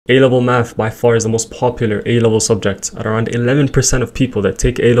A-level math by far is the most popular A-level subject. At around 11% of people that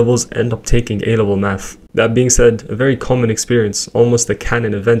take A-levels end up taking A-level math. That being said, a very common experience, almost a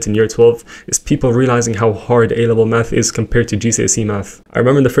canon event in year 12, is people realizing how hard A-level math is compared to GCSE math. I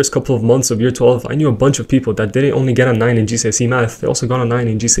remember in the first couple of months of year 12, I knew a bunch of people that didn't only get a 9 in GCSE math, they also got a 9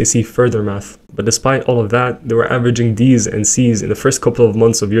 in GCSE further math. But despite all of that, they were averaging D's and C's in the first couple of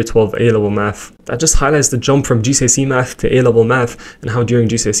months of year 12 A-level math. That just highlights the jump from GCSE math to A-level math, and how during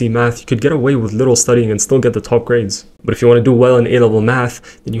GCSE math you could get away with little studying and still get the top grades. But if you want to do well in A-level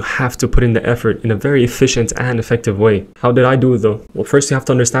math, then you have to put in the effort in a very efficient and effective way. How did I do it though? Well, first you have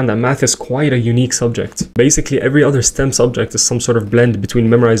to understand that math is quite a unique subject. Basically, every other STEM subject is some sort of blend between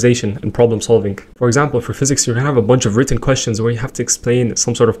memorization and problem solving. For example, for physics, you're going to have a bunch of written questions where you have to explain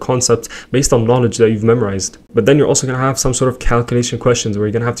some sort of concept based on knowledge that you've memorized. But then you're also going to have some sort of calculation questions where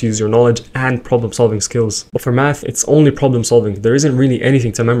you're going to have to use your knowledge and problem solving skills. But for math, it's only problem solving. There isn't really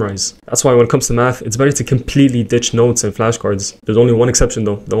anything to memorize. That's why when it comes to math, it's better to completely ditch notes and flashcards. There's only one exception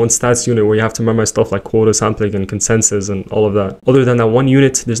though, the one stats unit where you have to memorize stuff like quota, sampling, and consensus and all of that. Other than that one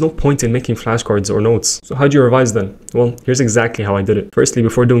unit, there's no point in making flashcards or notes. So how do you revise then? Well, here's exactly how I did it. Firstly,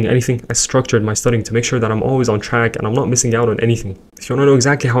 before doing anything, I structured my studying to make sure that I'm always on track and I'm not missing out on anything. If you want to know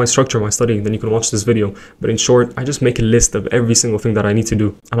exactly how I structure my studying, then you can watch this video. But in short, I just make a list of every single thing that I need to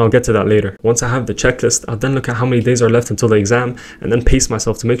do, and I'll get to that later. Once I have the checklist, I'll then look at how many days are left until the exam and then pace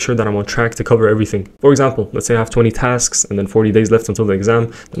myself to make sure that I'm on track to cover everything. For example, let's say I have 20 tasks and then 40 days left until the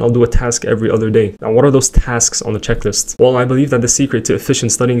exam, then I'll do a task every other day. Now, what are those tasks on the checklist? Well, I believe that the secret to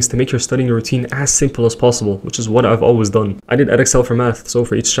efficient studying is to make your studying routine as simple as possible, which is what I've always done. I did Edexcel for math, so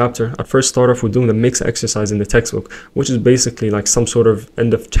for each chapter, I'd first start off with doing the mix exercise in the textbook, which is basically like some sort of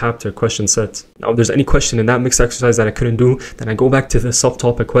end of chapter question set. Now, if there's any question in that mix exercise that I couldn't do, then I go back to the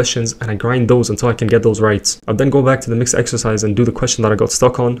subtopic questions and I grind those until I can get those right. I'll then go back to the mix exercise and do the question that I got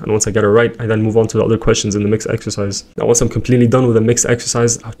stuck on, and once I get it right, I then move on to the other questions in the mix exercise. Now, once I'm completely done with the mix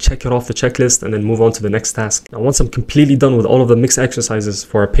exercise, I'll check it off the checklist and then move on to the next task. Now, once I'm completely done with all of the mix exercises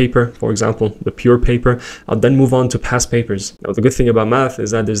for a paper, for example, the pure paper, I'll then move on to past papers. Now, the good thing about math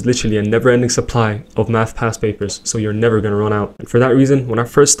is that there's literally a never-ending supply of math past papers, so you're never going to run out. And for that reason, when I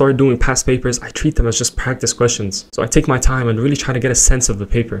first started doing past papers, I treat them as just practice questions. So I take my time and really try to get a sense of the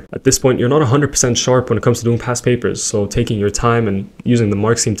paper. At this point, you're not 100% sharp when it comes to doing past papers, so taking your time and using the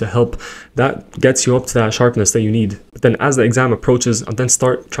mark scheme to help, that gets you up to that sharpness that you need. But then as the exam approaches, I'll then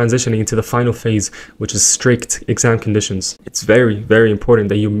start transitioning into the final phase, which is strict exam conditions. It's very, very important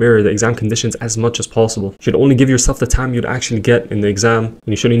that you mirror the exam conditions as much as possible. You should only give yourself the time you'd actually get in the exam, and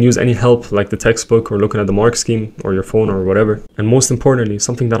you shouldn't use any help like the textbook or looking at the mark scheme or your phone or whatever. And most importantly,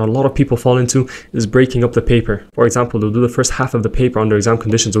 something that a lot of people fall into is breaking up the paper. For example, they'll do the first half of the paper under exam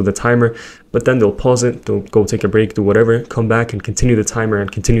conditions with a timer, but then they'll pause it, they'll go take a break, do whatever, come back and continue the timer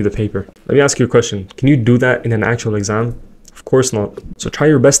and continue the paper. Let me ask you a question. Can you do that in an actual exam? Of course not. So try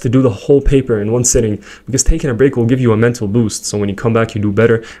your best to do the whole paper in one sitting, because taking a break will give you a mental boost, so when you come back you do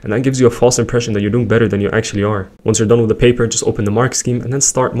better, and that gives you a false impression that you're doing better than you actually are. Once you're done with the paper, just open the mark scheme and then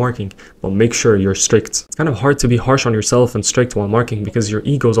start marking, but make sure you're strict. It's kind of hard to be harsh on yourself and strict while marking because your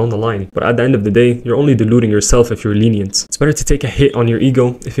ego's on the line, but at the end of the day, you're only deluding yourself if you're lenient. It's better to take a hit on your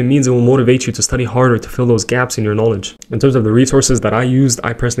ego if it means it will motivate you to study harder to fill those gaps in your knowledge. In terms of the resources that I used,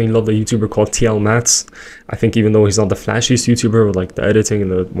 I personally love the YouTuber called TL Maths. I think even though he's not the flashiest YouTuber with like the editing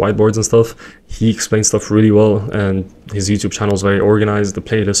and the whiteboards and stuff, he explains stuff really well, and his YouTube channel is very organized. The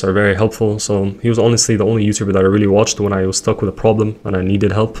playlists are very helpful, so he was honestly the only YouTuber that I really watched when I was stuck with a problem and I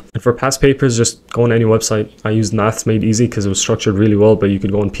needed help. And for past papers, just go on any website. I used Maths Made Easy because it was structured really well, but you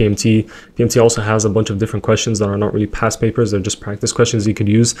could go on PMT. PMT also has a bunch of different questions that are not really past papers, they're just practice questions you could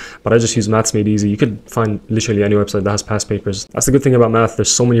use, but I just use Maths Made Easy. You could find literally any website that has past papers. That's the good thing about math,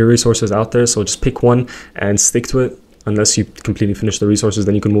 there's so many resources out there, so just pick one and stick to it. Unless you completely finish the resources,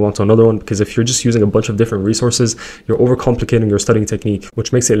 then you can move on to another one, because if you're just using a bunch of different resources, you're overcomplicating your studying technique,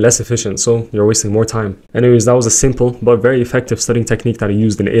 which makes it less efficient, so you're wasting more time. Anyways, that was a simple but very effective studying technique that I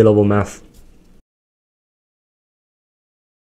used in A-level math.